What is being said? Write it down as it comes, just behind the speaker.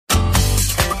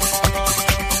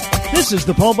This is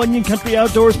the Paul Bunyan Country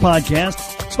Outdoors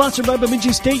Podcast, sponsored by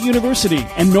Bemidji State University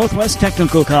and Northwest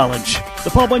Technical College.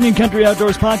 The Paul Bunyan Country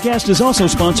Outdoors Podcast is also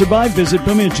sponsored by Visit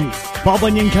Bemidji. Paul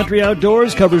Bunyan Country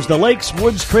Outdoors covers the lakes,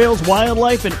 woods, trails,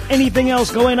 wildlife, and anything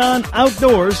else going on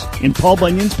outdoors in Paul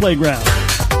Bunyan's playground.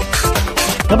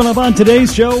 Coming up on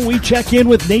today's show, we check in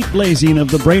with Nate Blasing of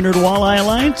the Brainerd Walleye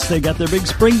Alliance. They got their big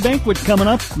spring banquet coming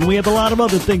up, and we have a lot of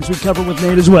other things we cover with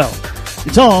Nate as well.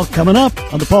 It's all coming up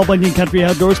on the Paul Bunyan Country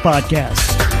Outdoors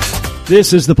Podcast.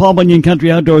 This is the Paul Bunyan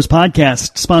Country Outdoors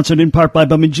Podcast, sponsored in part by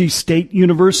Bemidji State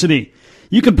University.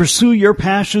 You can pursue your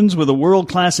passions with a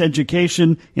world-class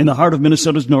education in the heart of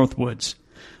Minnesota's Northwoods.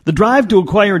 The drive to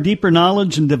acquire deeper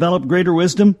knowledge and develop greater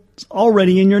wisdom is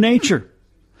already in your nature.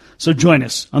 So join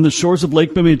us on the shores of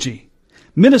Lake Bemidji.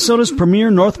 Minnesota's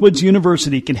premier Northwoods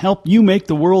University can help you make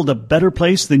the world a better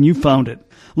place than you found it.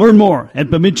 Learn more at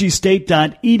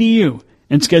bemidjistate.edu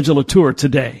and schedule a tour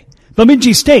today.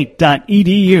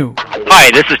 bemidjistate.edu.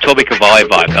 Hi, this is Toby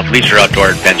Cavalli-Bach of Leisure Outdoor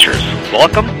Adventures.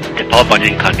 Welcome to Paul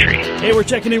Bunyan Country. Hey, we're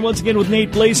checking in once again with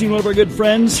Nate Blasing, one of our good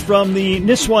friends from the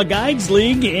Nisswa Guides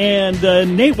League. And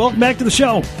Nate, welcome back to the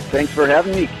show. Thanks for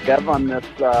having me, Kev, on this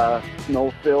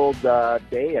snow-filled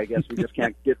day. I guess we just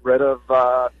can't get rid of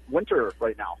winter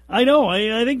right now. I know.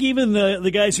 I think even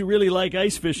the guys who really like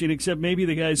ice fishing, except maybe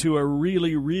the guys who are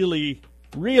really, really,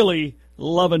 really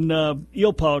loving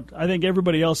eel pout, I think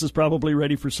everybody else is probably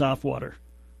ready for soft water.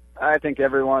 I think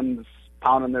everyone's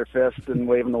pounding their fist and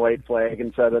waving the white flag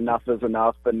and said enough is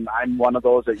enough. And I'm one of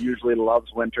those that usually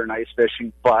loves winter and ice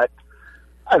fishing, but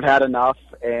I've had enough,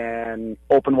 and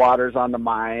open water's on the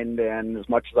mind. And as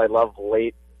much as I love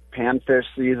late panfish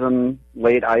season,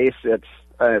 late ice, it's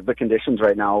the conditions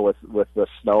right now with the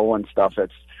snow and stuff.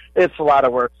 It's a lot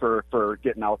of work for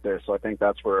getting out there. So I think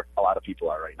that's where a lot of people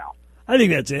are right now. I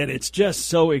think that's it. It's just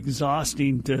so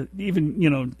exhausting to even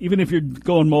if you're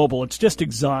going mobile, it's just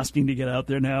exhausting to get out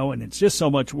there now, and it's just so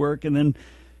much work. And then,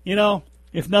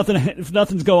 if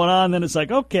nothing's going on, then it's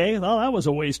like, okay, well, that was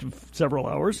a waste of several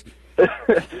hours.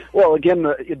 Well, again,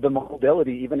 the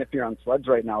mobility, even if you're on sleds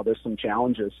right now, there's some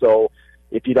challenges. So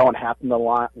if you don't happen to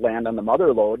land on the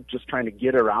mother lode, just trying to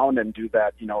get around and do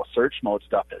that, search mode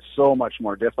stuff is so much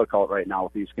more difficult right now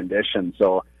with these conditions.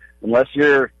 So unless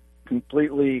you're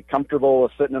completely comfortable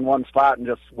with sitting in one spot and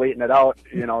just waiting it out,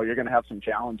 you're going to have some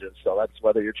challenges. So that's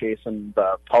whether you're chasing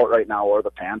the pout right now or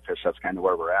the panfish. That's kind of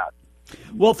where we're at.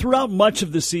 Well, throughout much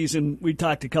of the season, we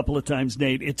talked a couple of times,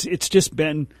 Nate. It's just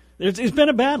been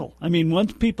a battle. I mean,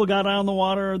 once people got out on the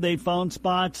water, they found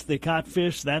spots, they caught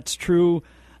fish. That's true,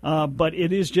 but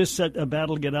it is just a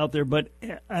battle to get out there. But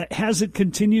has it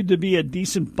continued to be a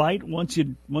decent bite once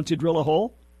you drill a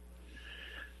hole?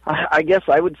 I guess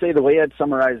I would say the way I'd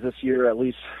summarize this year, at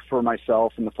least for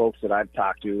myself and the folks that I've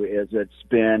talked to, is it's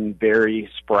been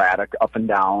very sporadic, up and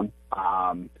down.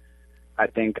 I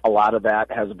think a lot of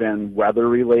that has been weather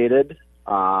related,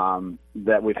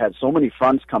 that we've had so many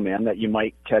fronts come in that you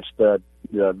might catch the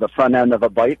front end of a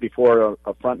bite before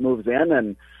a front moves in,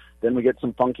 and then we get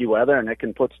some funky weather and it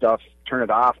can turn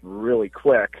it off really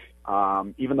quick.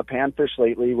 Even the panfish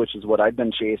lately, which is what I've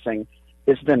been chasing,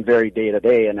 it's been very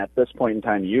day-to-day, and at this point in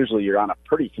time, usually you're on a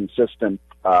pretty consistent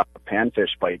panfish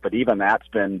bite, but even that's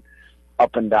been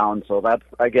up and down. So that's,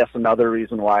 I guess, another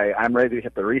reason why I'm ready to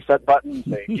hit the reset button and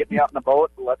say, get me out in the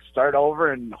boat, let's start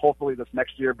over, and hopefully this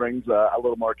next year brings a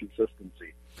little more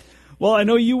consistency. Well, I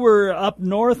know you were up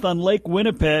north on Lake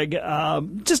Winnipeg,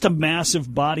 just a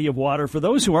massive body of water. For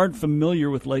those who aren't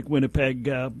familiar with Lake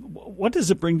Winnipeg, what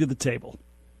does it bring to the table?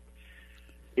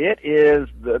 It is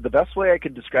the best way I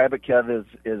could describe it, Kev,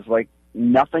 is like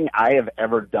nothing I have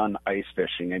ever done ice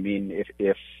fishing. I mean,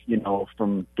 if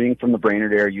from being from the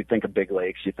Brainerd area, you think of big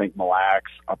lakes, you think Mille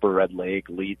Lacs, Upper Red Lake,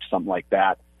 Leech, something like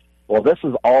that. Well, this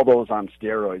is all those on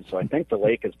steroids. So I think the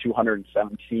lake is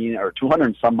 217 or 200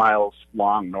 and some miles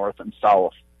long north and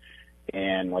south,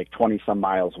 and like 20 some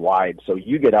miles wide. So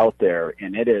you get out there,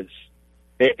 and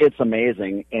it's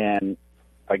amazing. And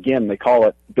again, they call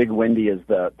it Big Windy is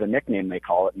the nickname they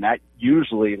call it, and that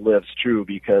usually lives true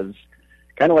because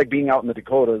kind of like being out in the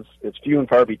Dakotas, it's few and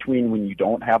far between when you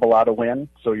don't have a lot of wind.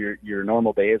 So your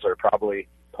normal days are probably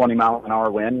 20 mile an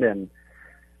hour wind, and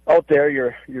out there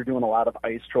you're doing a lot of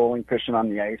ice trolling, fishing on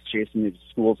the ice, chasing these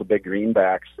schools of big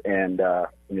greenbacks, and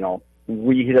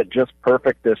we hit it just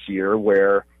perfect this year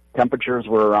where temperatures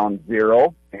were around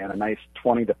zero and a nice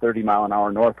 20 to 30 mile an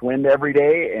hour north wind every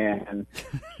day, and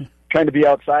trying to be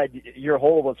outside, your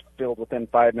hole was filled within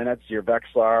 5 minutes. Your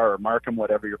Vexlar or Markham,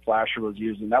 whatever your flasher was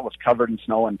using, that was covered in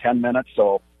snow in 10 minutes.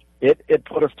 So it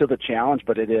put us to the challenge,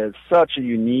 but it is such a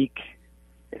unique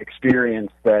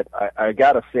experience that I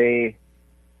got to say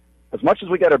as much as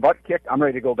we got our butt kicked, I'm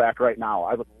ready to go back right now.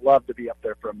 I would love to be up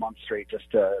there for a month straight.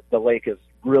 The lake is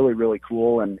really, really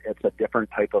cool, and it's a different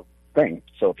type of thing.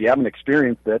 So if you haven't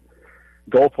experienced it,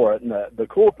 go for it. And the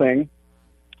cool thing,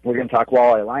 we're going to talk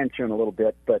Walleye Alliance here in a little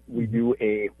bit, but we do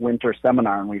a winter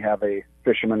seminar, and we have a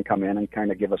fisherman come in and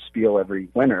kind of give a spiel every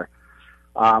winter.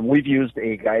 We've used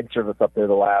a guide service up there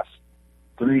the last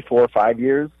 3, 4, 5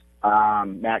 years,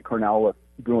 Matt Cornell with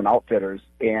Bruin Outfitters,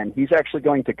 and he's actually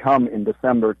going to come in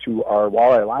December to our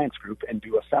Walleye Alliance group and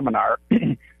do a seminar,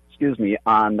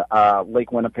 on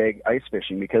Lake Winnipeg ice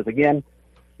fishing, because again,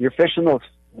 you're fishing those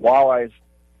walleyes,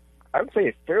 I would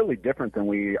say fairly different than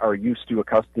we are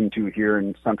accustomed to here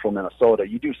in central Minnesota.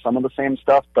 You do some of the same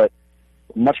stuff, but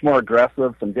much more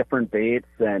aggressive, some different baits,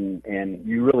 and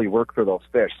you really work for those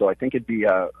fish. So I think it'd be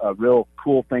a real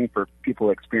cool thing for people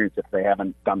to experience if they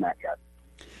haven't done that yet.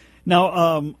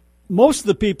 Now, most of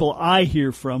the people I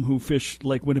hear from who fish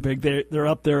Lake Winnipeg, they're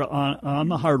up there on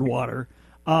the hard water.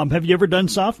 Have you ever done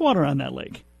soft water on that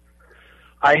lake?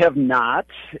 I have not,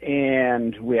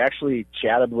 and we actually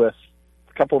chatted with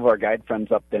a couple of our guide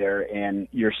friends up there, and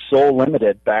you're so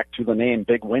limited, back to the name,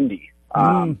 Big Windy.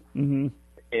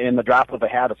 In the drop of a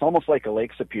hat, it's almost like a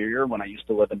Lake Superior. When I used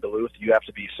to live in Duluth, you have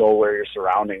to be so aware of your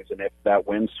surroundings, and if that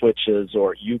wind switches,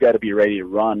 or you got to be ready to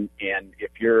run, and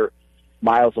if you're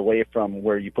miles away from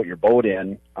where you put your boat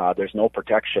in, there's no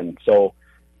protection. So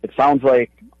it sounds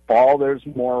like fall there's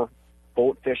more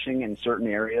boat fishing in certain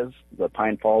areas, the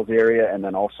Pine Falls area, and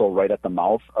then also right at the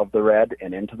mouth of the Red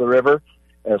and into the river,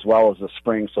 as well as the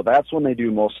spring. So that's when they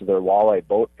do most of their walleye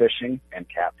boat fishing, and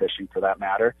cat fishing for that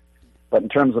matter. But in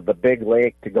terms of the big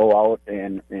lake to go out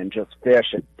and just fish,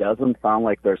 it doesn't sound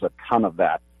like there's a ton of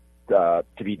that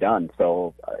to be done.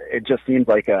 So it just seems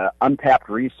like a untapped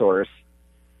resource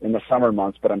in the summer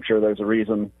months, but I'm sure there's a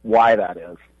reason why that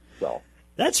is. So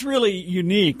that's really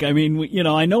unique. I mean,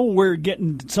 I know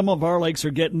some of our lakes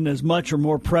are getting as much or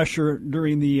more pressure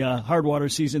during the hard water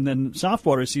season than soft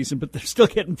water season, but they're still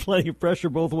getting plenty of pressure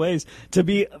both ways. To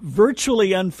be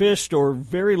virtually unfished or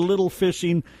very little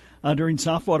fishing during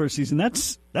soft water season,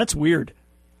 that's weird.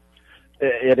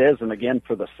 It is, and again,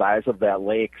 for the size of that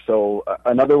lake. So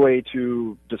another way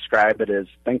to describe it is,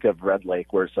 think of Red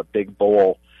Lake, where it's a big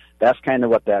bowl. That's kind of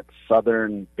what that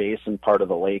southern basin part of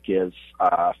the lake is,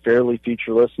 fairly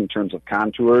featureless in terms of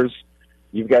contours.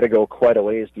 You've got to go quite a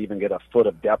ways to even get a foot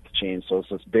of depth change. So it's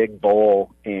this big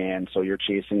bowl, and so you're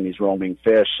chasing these roaming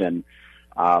fish. And,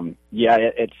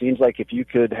 it seems like if you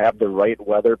could have the right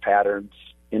weather patterns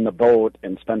in the boat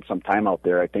and spend some time out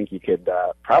there, I think you could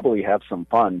probably have some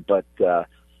fun. But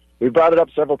we brought it up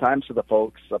several times to the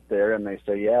folks up there, and they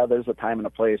say, yeah, there's a time and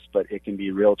a place, but it can be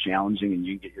real challenging, and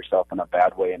you can get yourself in a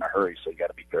bad way in a hurry, so you got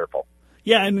to be careful.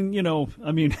 Yeah, and,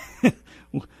 I mean,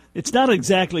 it's not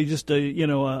exactly just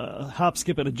a hop,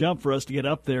 skip, and a jump for us to get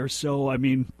up there. So, I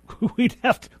mean, we'd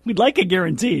like a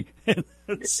guarantee.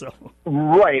 So.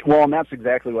 Right. Well, and that's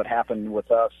exactly what happened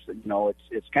with us.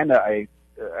 It's kind of, I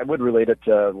would relate it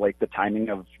to, like, the timing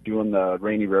of doing the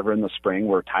Rainy River in the spring,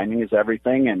 where timing is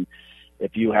everything, and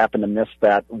if you happen to miss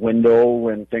that window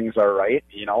when things are right,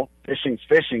 fishing's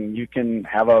fishing. You can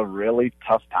have a really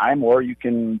tough time, or you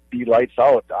can be lights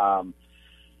out.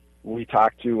 We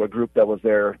talked to a group that was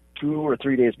there 2 or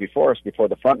 3 days before us, before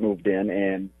the front moved in,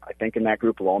 and I think in that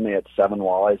group alone they had 7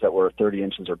 walleyes that were 30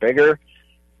 inches or bigger,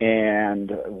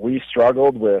 and we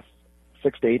struggled with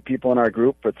 6 to 8 people in our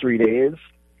group for 3 days.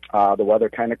 The weather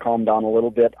kind of calmed down a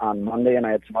little bit on Monday, and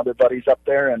I had some other buddies up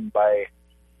there, and by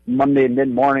Monday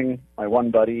mid-morning, my one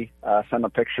buddy sent a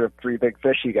picture of 3 big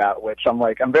fish he got, which I'm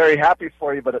like, I'm very happy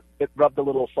for you, but it rubbed a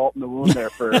little salt in the wound there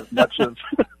for as much as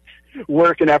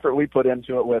work and effort we put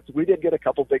into it with. We did get a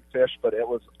couple big fish, but it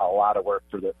was a lot of work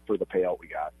for the payout we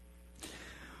got.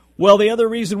 Well, the other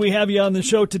reason we have you on the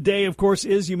show today, of course,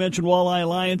 is you mentioned Walleye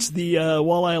Alliance. The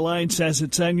Walleye Alliance has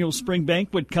its annual spring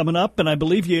banquet coming up, and I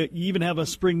believe you even have a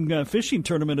spring fishing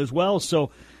tournament as well.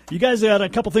 So you guys got a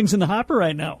couple things in the hopper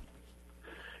right now.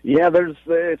 Yeah,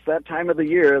 it's that time of the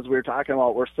year, as we were talking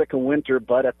about. We're sick of winter,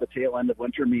 but at the tail end of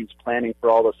winter means planning for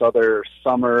all this other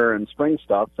summer and spring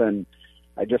stuff. And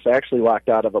I just actually walked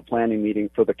out of a planning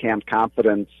meeting for the Camp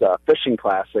Confidence Fishing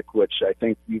Classic, which I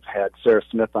think you've had Sarah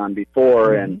Smith on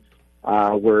before, and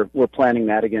we're planning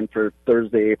that again for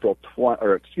Thursday,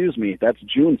 that's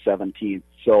June 17th.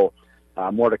 So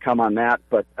more to come on that.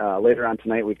 But later on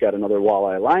tonight, we've got another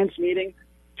Walleye Alliance meeting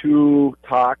to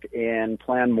talk and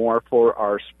plan more for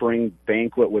our spring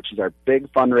banquet, which is our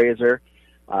big fundraiser.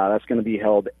 That's going to be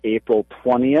held April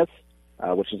 20th,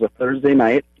 which is a Thursday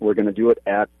night. We're going to do it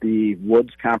at the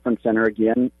Woods Conference Center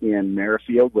again in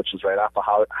Merrifield, which is right off of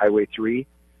Highway 3.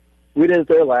 We did it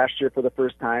there last year for the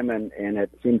first time, and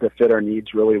it seemed to fit our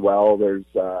needs really well. There's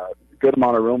a good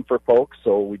amount of room for folks,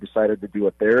 so we decided to do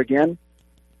it there again.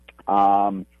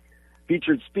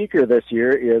 Featured speaker this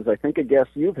year is, I think, a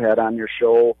guest you've had on your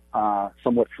show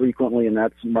somewhat frequently, and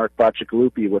that's Mark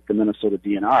Bacigalupi with the Minnesota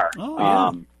DNR. Oh,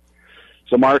 yeah.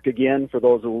 So Mark, again, for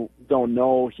those who don't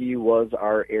know, he was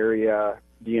our area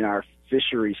DNR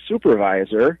fishery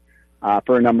supervisor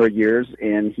for a number of years,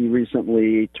 and he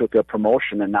recently took a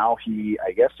promotion, and now he,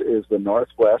 I guess, is the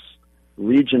Northwest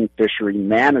Region Fishery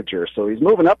Manager. So he's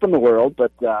moving up in the world,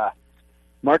 but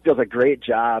Mark does a great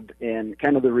job, and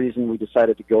kind of the reason we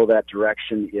decided to go that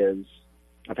direction is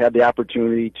I've had the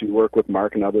opportunity to work with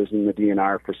Mark and others in the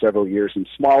DNR for several years in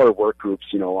smaller work groups,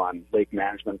 on lake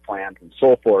management plans and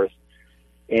so forth,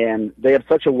 and they have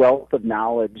such a wealth of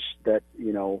knowledge that,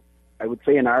 I would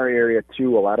say in our area,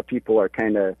 too, a lot of people are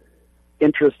kind of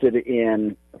interested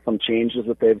in some changes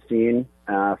that they've seen.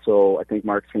 So I think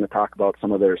Mark's going to talk about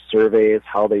some of their surveys,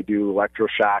 how they do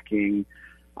electroshocking,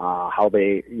 how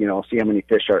they, see how many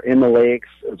fish are in the lakes,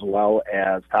 as well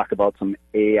as talk about some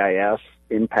AIS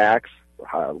impacts,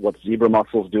 what zebra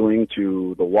mussels doing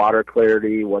to the water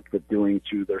clarity, what's it doing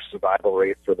to their survival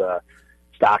rate for the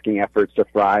stocking efforts to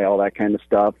fry, all that kind of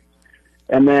stuff.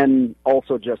 And then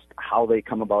also just how they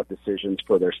come about decisions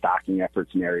for their stocking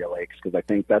efforts in area lakes, because I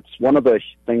think that's one of the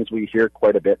things we hear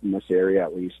quite a bit in this area,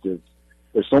 at least, is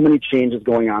there's so many changes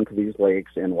going on to these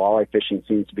lakes, and walleye fishing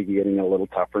seems to be getting a little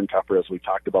tougher and tougher, as we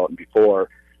talked about before.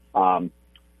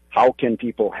 How can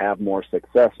people have more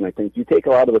success? And I think you take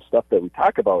a lot of the stuff that we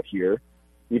talk about here,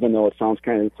 even though it sounds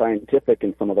kind of scientific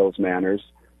in some of those manners,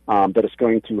 but it's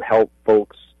going to help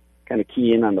folks kind of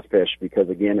key in on the fish, because,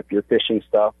 again, if you're fishing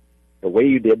stuff the way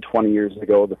you did 20 years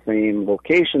ago, the same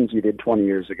locations you did 20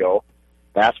 years ago,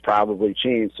 that's probably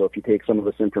changed. So if you take some of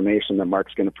this information that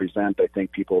Mark's going to present, I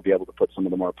think people will be able to put some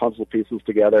of the more puzzle pieces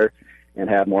together and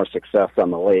have more success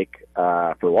on the lake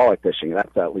for walleye fishing.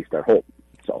 That's at least our hope.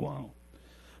 So. Wow.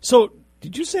 So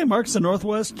did you say Mark's the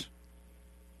Northwest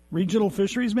Regional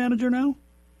Fisheries Manager now?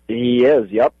 He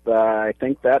is, yep. I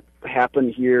think that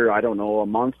happened here, a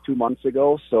month, 2 months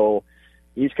ago. So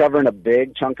he's covering a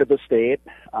big chunk of the state.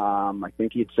 I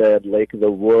think he'd said Lake of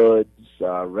the Woods,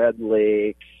 Red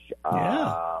Lake.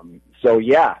 So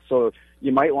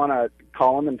you might want to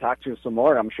call him and talk to him some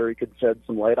more. I'm sure he could shed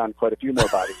some light on quite a few more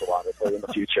bodies of water for you in the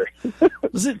future.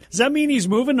 Does that mean he's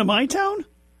moving to my town?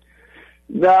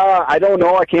 No, I don't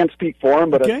know. I can't speak for him,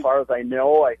 but okay. As far as I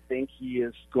know, I think he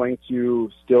is going to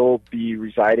still be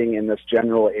residing in this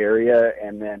general area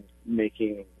and then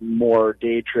making more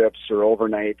day trips or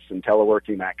overnights and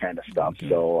teleworking, that kind of stuff. Okay.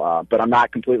 So, but I'm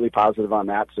not completely positive on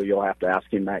that, so you'll have to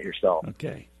ask him that yourself.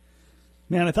 Okay.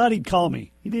 Man, I thought he'd call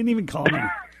me. He didn't even call me.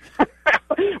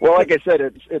 Well, like I said,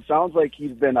 it sounds like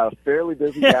he's been a fairly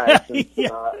busy guy since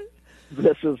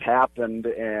this has happened,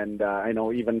 and I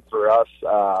know even for us,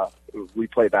 we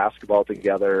play basketball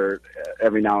together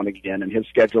every now and again, and his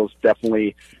schedule's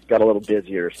definitely got a little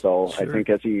busier. So sure. I think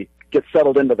as he gets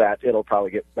settled into that, it'll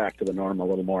probably get back to the norm a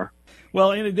little more.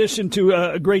 Well, in addition to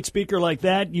a great speaker like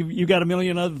that, you got a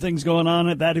million other things going on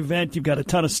at that event. You've got a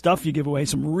ton of stuff. You give away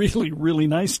some really, really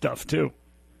nice stuff, too.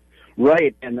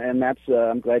 Right, and that's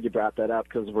I'm glad you brought that up,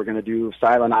 because we're going to do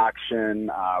silent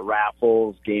auction,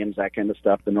 raffles, games, that kind of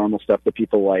stuff, the normal stuff that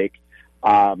people like.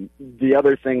 The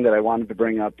other thing that I wanted to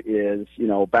bring up is,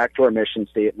 back to our mission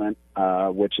statement,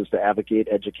 which is to advocate,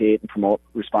 educate, and promote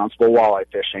responsible walleye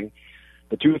fishing.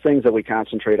 The two things that we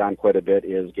concentrate on quite a bit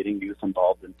is getting youth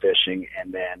involved in fishing,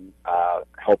 and then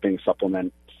helping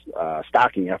supplement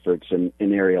stocking efforts in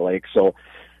area lakes. So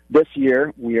this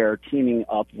year, we are teaming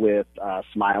up with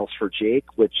Smiles for Jake,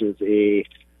 which is a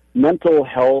mental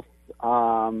health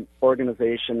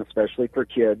organization, especially for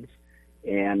kids.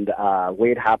 And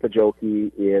Wade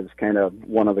Hopajoki is kind of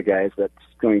one of the guys that's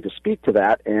going to speak to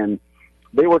that. And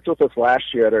they worked with us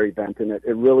last year at our event, and it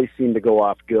really seemed to go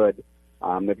off good.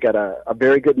 They've got a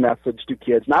very good message to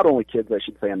kids, not only kids, I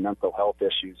should say, on mental health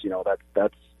issues.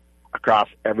 That's across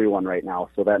everyone right now.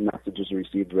 So that message is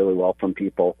received really well from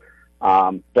people.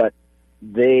 But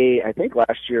they, I think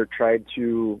last year, tried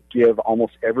to give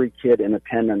almost every kid in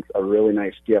attendance a really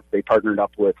nice gift. They partnered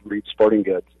up with Reed's Sporting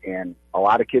Goods, and a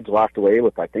lot of kids walked away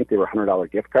with, I think they were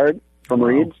 $100 gift cards from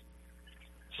Reed's.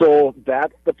 So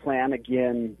that's the plan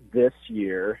again this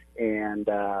year, and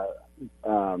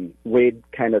Wade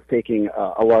kind of taking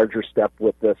a larger step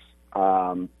with this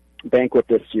banquet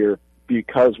this year,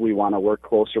 because we want to work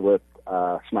closer with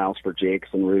Smiles for Jakes,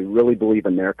 and we really believe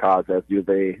in their cause, as do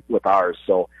they with ours.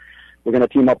 So we're going to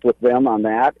team up with them on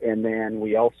that, and then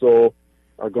we also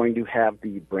are going to have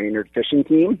the Brainerd fishing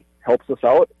team helps us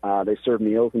out. They serve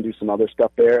meals and do some other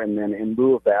stuff there, and then in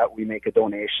lieu of that, we make a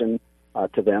donation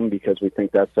to them because we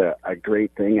think that's a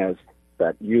great thing, as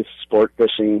that youth sport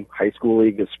fishing high school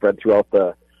league is spread throughout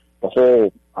the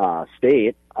whole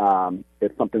state.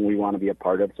 It's something we want to be a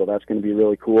part of, so that's going to be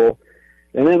really cool.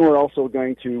 And then we're also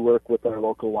going to work with our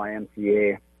local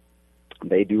YMCA.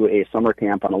 They do a summer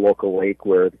camp on a local lake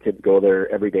where the kids go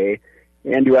there every day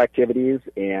and do activities.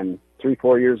 And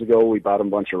 3-4 years ago, we bought them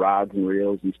a bunch of rods and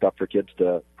reels and stuff for kids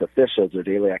to fish as their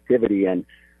daily activity. And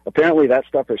apparently that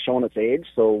stuff has shown its age,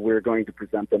 so we're going to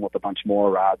present them with a bunch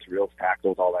more rods, reels,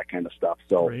 tackles, all that kind of stuff.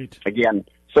 So, Great. Again,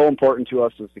 so important to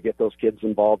us is to get those kids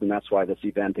involved, and that's why this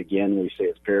event, again, we say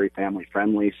it's very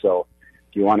family-friendly. So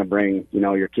if you want to bring,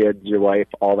 your kids, your wife,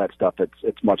 all that stuff,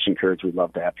 it's much encouraged. We'd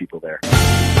love to have people there.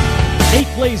 Nate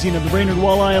Blasing of the Brainerd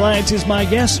Walleye Alliance is my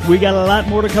guest. We got a lot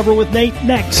more to cover with Nate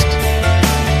next.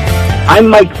 I'm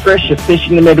Mike Frisch of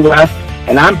Fishing the Midwest,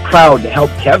 and I'm proud to help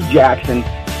Kev Jackson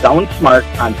sound smart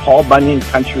on Paul Bunyan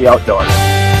Country Outdoors.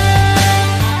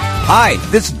 Hi,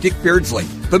 this is Dick Beardsley,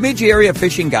 Bemidji Area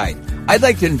Fishing Guide. I'd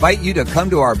like to invite you to come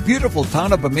to our beautiful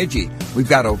town of Bemidji. We've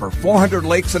got over 400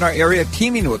 lakes in our area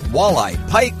teeming with walleye,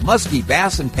 pike, muskie,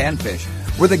 bass, and panfish.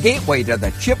 We're the gateway to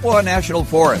the Chippewa National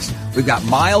Forest. We've got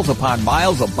miles upon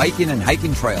miles of biking and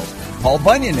hiking trails. Paul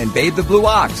Bunyan and Babe the Blue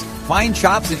Ox. Fine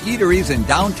shops and eateries in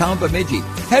downtown Bemidji.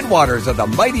 Headwaters of the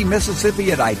mighty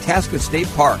Mississippi at Itasca State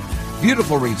Park.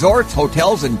 Beautiful resorts,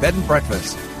 hotels, and bed and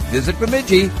breakfasts. Visit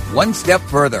Bemidji one step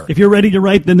further. If you're ready to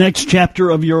write the next chapter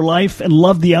of your life and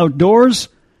love the outdoors,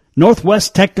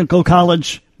 Northwest Technical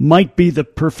College might be the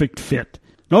perfect fit.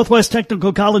 Northwest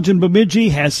Technical College in Bemidji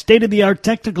has state-of-the-art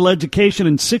technical education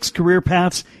and 6 career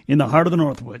paths in the heart of the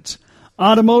Northwoods.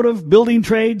 Automotive, building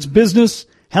trades, business,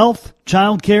 health,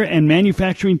 childcare, and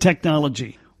manufacturing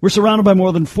technology. We're surrounded by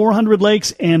more than 400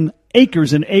 lakes and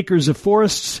acres of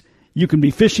forests. You can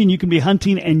be fishing, you can be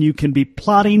hunting, and you can be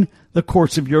plotting the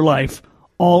course of your life,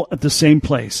 all at the same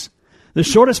place. The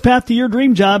shortest path to your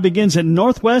dream job begins at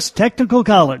Northwest Technical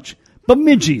College,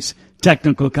 Bemidji's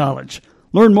Technical College.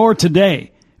 Learn more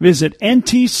today. Visit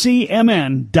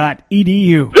ntcmn.edu.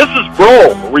 This is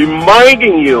Bro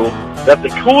reminding you that the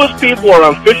coolest people are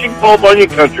on Fishing Paul Bunyan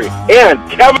Country,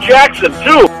 and Kevin Jackson,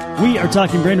 too. We are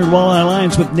talking Brainerd Walleye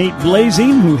Alliance with Nate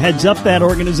Blasing, who heads up that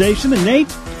organization. And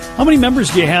Nate, how many members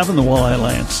do you have in the Walleye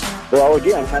Alliance? Well,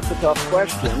 again, that's a tough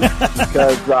question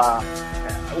because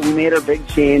we made our big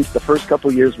change. The first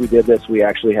couple of years we did this, we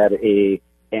actually had a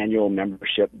annual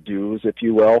membership dues, if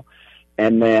you will.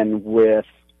 And then with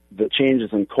the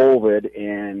changes in COVID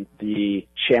and the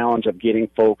challenge of getting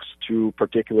folks to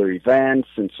particular events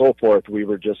and so forth, we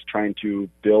were just trying to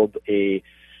build a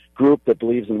group that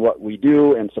believes in what we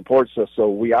do and supports us. So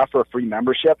we offer a free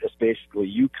membership. It's basically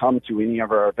you come to any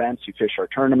of our events, you fish our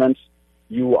tournaments,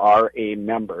 you are a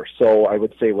member. So I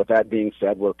would say with that being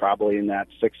said, we're probably in that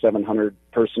 600-700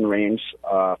 person range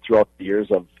throughout the years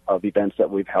of events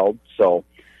that we've held. So,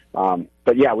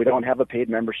 but yeah, we don't have a paid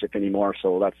membership anymore.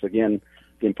 So that's, again,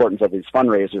 the importance of these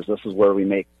fundraisers. This is where we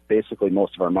make basically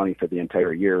most of our money for the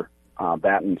entire year,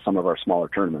 that and some of our smaller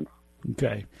tournaments.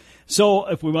 Okay. So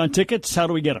if we want tickets, how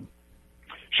do we get them?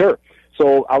 Sure.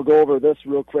 So I'll go over this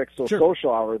real quick. So Sure.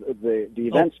 Social hour, the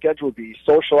event schedule would be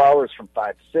social hours from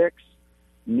 5 to 6,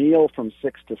 meal from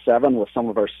 6 to 7 with some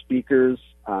of our speakers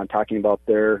talking about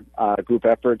their group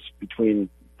efforts between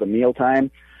the meal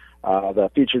time. The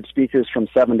featured speakers from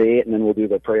 7 to 8, and then we'll do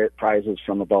the prizes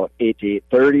from about 8 to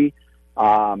 8:30.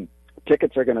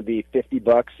 Tickets are going to be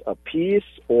 $50 a piece,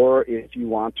 or if you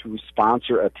want to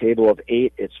sponsor a table of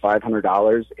 8, it's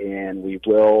 $500, and we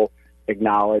will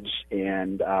acknowledge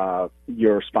and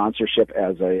your sponsorship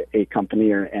as a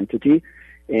company or entity.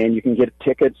 And you can get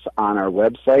tickets on our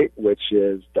website, which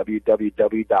is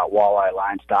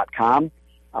www.walleyealliance.com.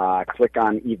 Click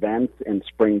on events and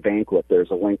spring banquet.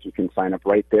 There's a link. You can sign up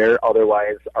right there.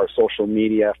 Otherwise, our social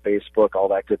media, Facebook, all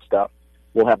that good stuff,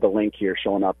 we'll have the link here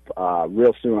showing up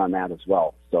real soon on that as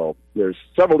well. So there's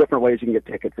several different ways you can get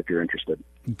tickets if you're interested.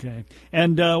 Okay.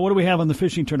 And what do we have on the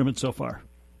fishing tournament so far?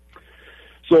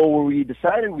 So we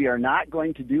decided we are not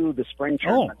going to do the spring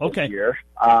tournament this year.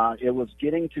 It was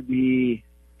getting to be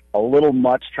a little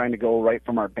much trying to go right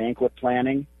from our banquet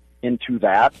planning into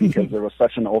that because there was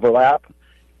such an overlap.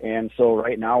 And so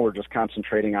right now we're just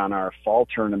concentrating on our fall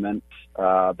tournament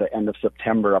the end of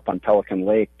September up on Pelican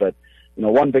Lake. But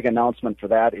one big announcement for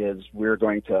that is we're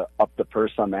going to up the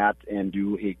purse on that and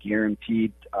do a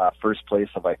guaranteed first place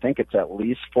of, I think it's at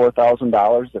least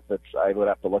 $4,000. I would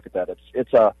have to look at that.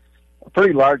 It's a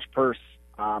pretty large purse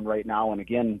right now. And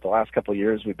again, the last couple of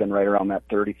years we've been right around that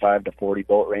 35 to 40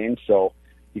 boat range. So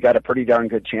you got a pretty darn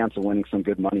good chance of winning some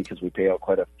good money because we pay out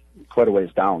quite a ways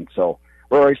down. So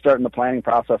we're already starting the planning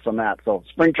process on that. So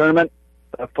spring tournament,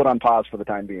 that's put on pause for the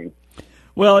time being.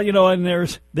 Well,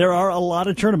 and there are a lot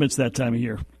of tournaments that time of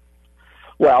year.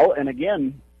 Well, and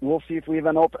again, we'll see if we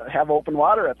even have open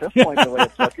water at this point. The way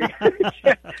it's looking,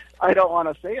 I don't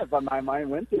want to say it, but my mind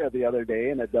went there the other day,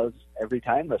 and it does every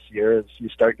time this year. Is you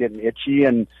start getting itchy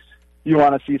and you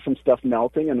want to see some stuff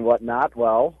melting and whatnot.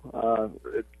 Well,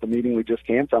 the meeting we just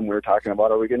came from, we were talking about,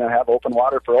 are we going to have open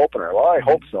water for opener? Well, I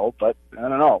hope so, but I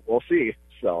don't know. We'll see.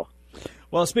 So.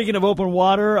 Well, speaking of open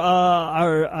water,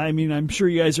 I'm sure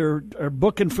you guys are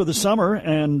booking for the summer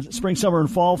and spring, summer,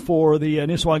 and fall for the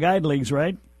Nisswa Guide Leagues,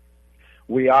 right?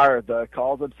 We are. The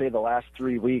calls would say the last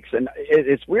 3 weeks. And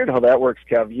it's weird how that works,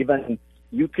 Kev. Even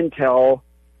you can tell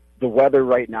the weather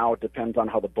right now. It depends on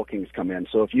how the bookings come in.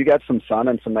 So if you get some sun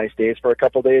and some nice days for a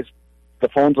couple of days, the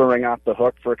phones will ring off the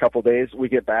hook for a couple of days. We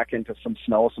get back into some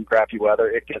snow, some crappy weather.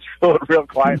 It gets real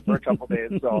quiet for a couple of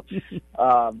days. So,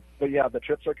 but yeah, the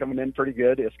trips are coming in pretty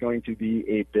good. It's going to be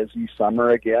a busy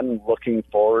summer again. Looking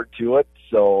forward to it.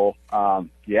 So,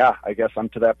 yeah, I guess I'm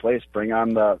to that place. Bring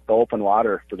on the open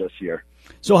water for this year.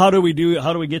 So how do we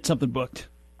get something booked?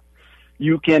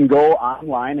 You can go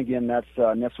online. Again, that's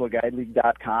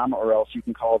NisswaGuideLeague.com, or else you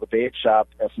can call the bait shop.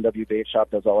 S&W Bait Shop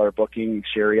does all our booking.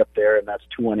 Sherry up there, and that's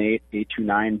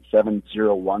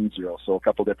 218-829-7010. So a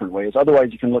couple different ways.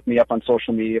 Otherwise, you can look me up on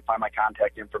social media, find my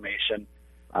contact information.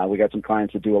 We got some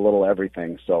clients that do a little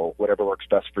everything. So whatever works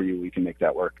best for you, we can make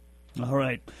that work. All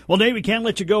right. Well, Nate, we can't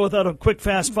let you go without a quick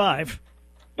Fast Five.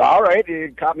 All right.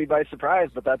 It caught me by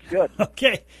surprise, but that's good.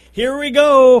 Okay. Here we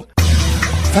go.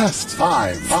 Fast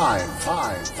Five.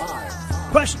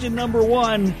 Question number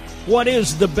 1, what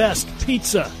is the best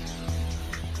pizza?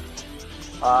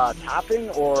 Topping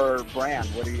or brand?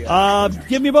 What do you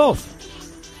give me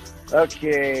both.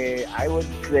 Okay, I would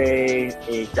say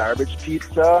a garbage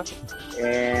pizza,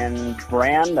 and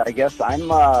brand, I guess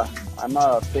I'm a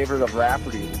favorite of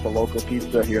Rafferty's. It's a local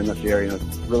pizza here in this area.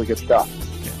 It's really good stuff.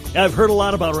 Yeah, I've heard a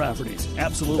lot about Rafferty's.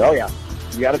 Absolutely. Oh, yeah.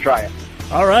 You got to try it.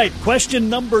 All right, question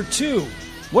number 2.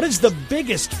 What is the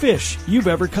biggest fish you've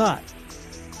ever caught?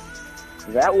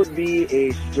 That would be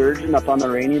a sturgeon up on the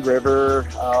Rainy River,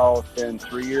 it's been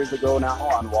 3 years ago now,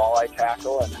 on walleye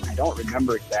tackle, and I don't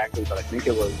remember exactly, but I think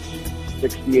it was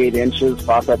 68 inches,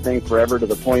 fought that thing forever to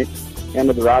the point,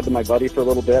 handed the rod to my buddy for a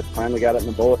little bit, finally got it in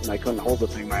the boat, and I couldn't hold the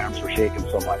thing, my arms were shaking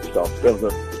so much, so it was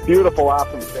a beautiful,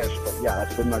 awesome fish, but yeah,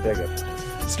 that's been my biggest.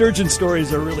 Sturgeon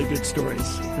stories are really good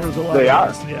stories. There's a lot They of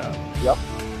are. those. Yeah. Yep.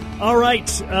 All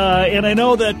right, and I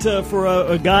know that for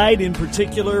a guide in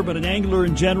particular, but an angler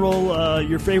in general,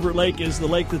 your favorite lake is the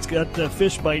lake that's got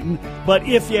fish biting. But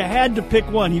if you had to pick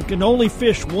one, you can only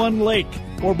fish one lake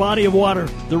or body of water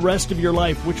the rest of your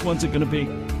life. Which one's it going to be?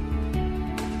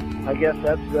 I guess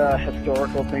that's a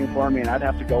historical thing for me, and I'd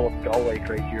have to go with Gull Lake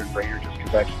right here in Brainerd just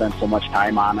because I've spent so much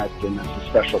time on it, and it's a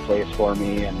special place for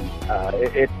me, and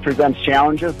it presents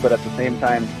challenges, but at the same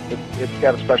time, it's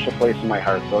got a special place in my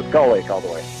heart, so it's Gull Lake all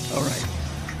the way. All right.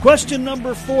 Question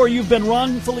number 4. You've been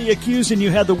wrongfully accused and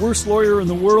you had the worst lawyer in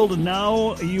the world, and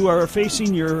now you are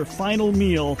facing your final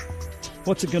meal.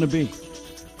 What's it going to be?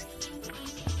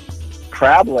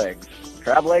 Crab legs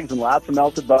and lots of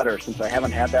melted butter. Since I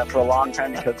haven't had that for a long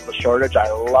time because of the shortage, I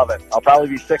love it. I'll probably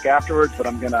be sick afterwards, but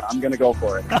I'm gonna go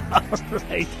for it. All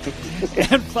right.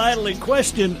 And finally,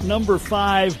 question number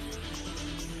 5.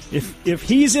 If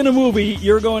he's in a movie,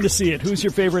 you're going to see it. Who's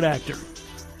your favorite actor?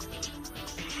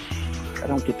 I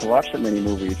don't get to watch that many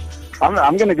movies. I'm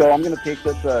going to take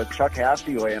this Chuck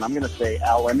Haskey way, and I'm going to say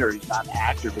Al Linder. He's not an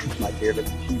actor, but he's my favorite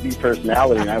TV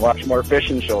personality, and I watch more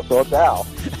fishing shows, so it's Al.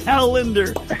 Al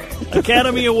Linder.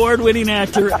 Academy Award-winning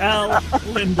actor Al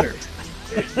Linder.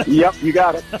 Yep, you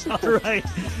got it. All right.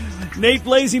 Nate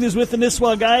Blasing is with the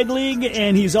Nisswa Guide League,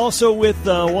 and he's also with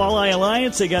the Walleye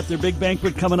Alliance. They got their big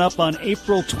banquet coming up on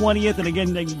April 20th, and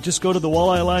again, they can just go to the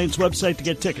Walleye Alliance website to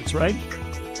get tickets, right?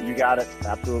 You got it.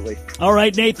 Absolutely. All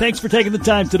right, Nate, thanks for taking the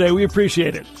time today. We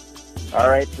appreciate it. All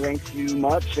right, thanks you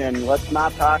much, and let's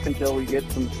not talk until we get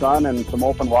some sun and some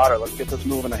open water. Let's get this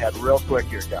moving ahead real quick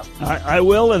here, Kev. I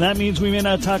will, and that means we may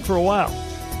not talk for a while.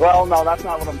 Well, no, that's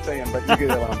not what I'm saying, but you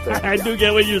get what I'm saying. I do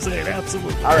get what you're saying,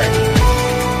 absolutely. All right.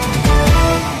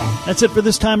 That's it for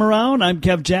this time around. I'm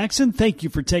Kev Jackson. Thank you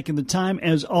for taking the time,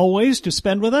 as always, to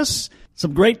spend with us.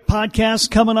 Some great podcasts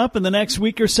coming up in the next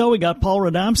week or so. We got Paul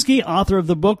Radomski, author of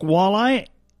the book Walleye,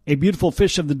 A Beautiful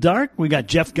Fish of the Dark. We got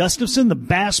Jeff Gustafson, the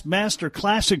Bassmaster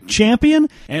Classic champion.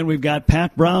 And we've got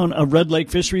Pat Brown of Red Lake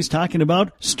Fisheries talking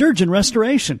about sturgeon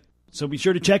restoration. So be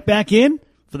sure to check back in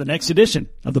for the next edition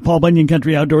of the Paul Bunyan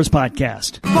Country Outdoors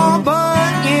Podcast. Paul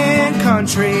Bunyan.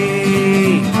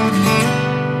 Country.